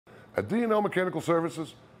At D&L Mechanical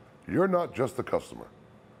Services, you're not just the customer,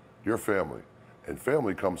 you're family, and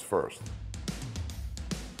family comes first.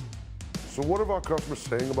 So what are our customers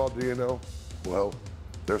saying about D&L? Well,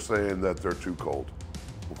 they're saying that they're too cold.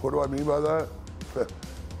 What do I mean by that?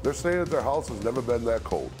 They're saying that their house has never been that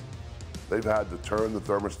cold. They've had to turn the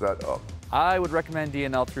thermostat up. I would recommend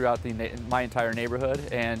D&L throughout my entire neighborhood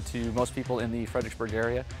and to most people in the Fredericksburg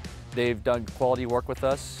area. They've done quality work with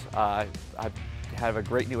us. I have a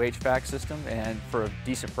great new HVAC system and for a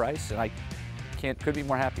decent price, and I could be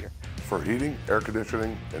more happier. For heating, air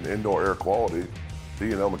conditioning, and indoor air quality,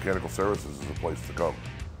 D&L Mechanical Services is a place to come,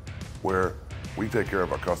 where we take care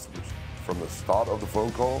of our customers from the start of the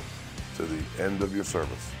phone call to the end of your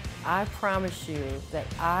service. I promise you that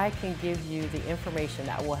I can give you the information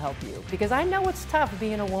that will help you, because I know it's tough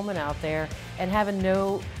being a woman out there and having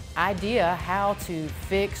no idea how to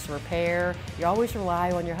fix, repair. You always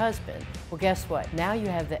rely on your husband. Well, guess what? Now you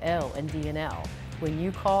have the L in D&L. When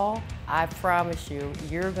you call, I promise you,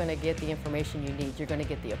 you're going to get the information you need. You're going to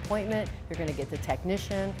get the appointment, you're going to get the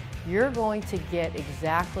technician, you're going to get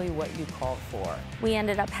exactly what you called for. We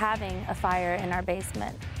ended up having a fire in our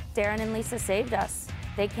basement. Darren and Lisa saved us.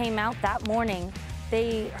 They came out that morning.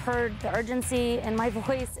 They heard the urgency in my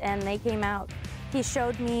voice and they came out. He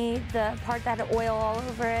showed me the part that had oil all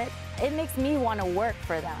over it. It makes me want to work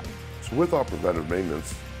for them. So with our preventive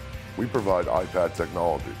maintenance, we provide iPad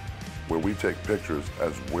technology where we take pictures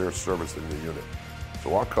as we're servicing the unit.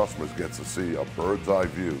 So our customers get to see a bird's eye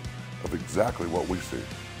view of exactly what we see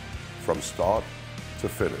from start to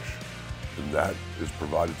finish. And that is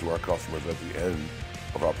provided to our customers at the end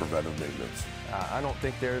of our preventive maintenance. I don't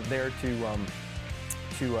think they're there to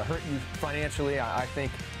hurt you financially. I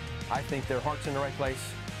think their heart's in the right place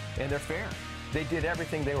and they're fair. They did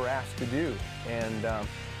everything they were asked to do, and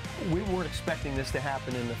we weren't expecting this to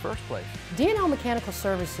happen in the first place. D&L Mechanical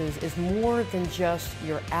Services is more than just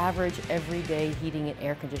your average everyday heating and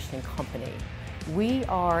air conditioning company. We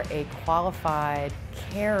are a qualified,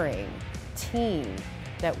 caring team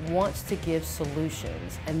that wants to give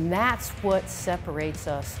solutions, and that's what separates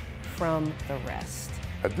us from the rest.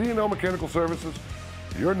 At D&L Mechanical Services,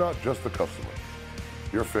 you're not just the customer,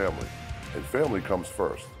 you're family, and family comes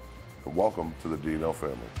first. And welcome to the D&L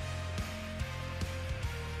family.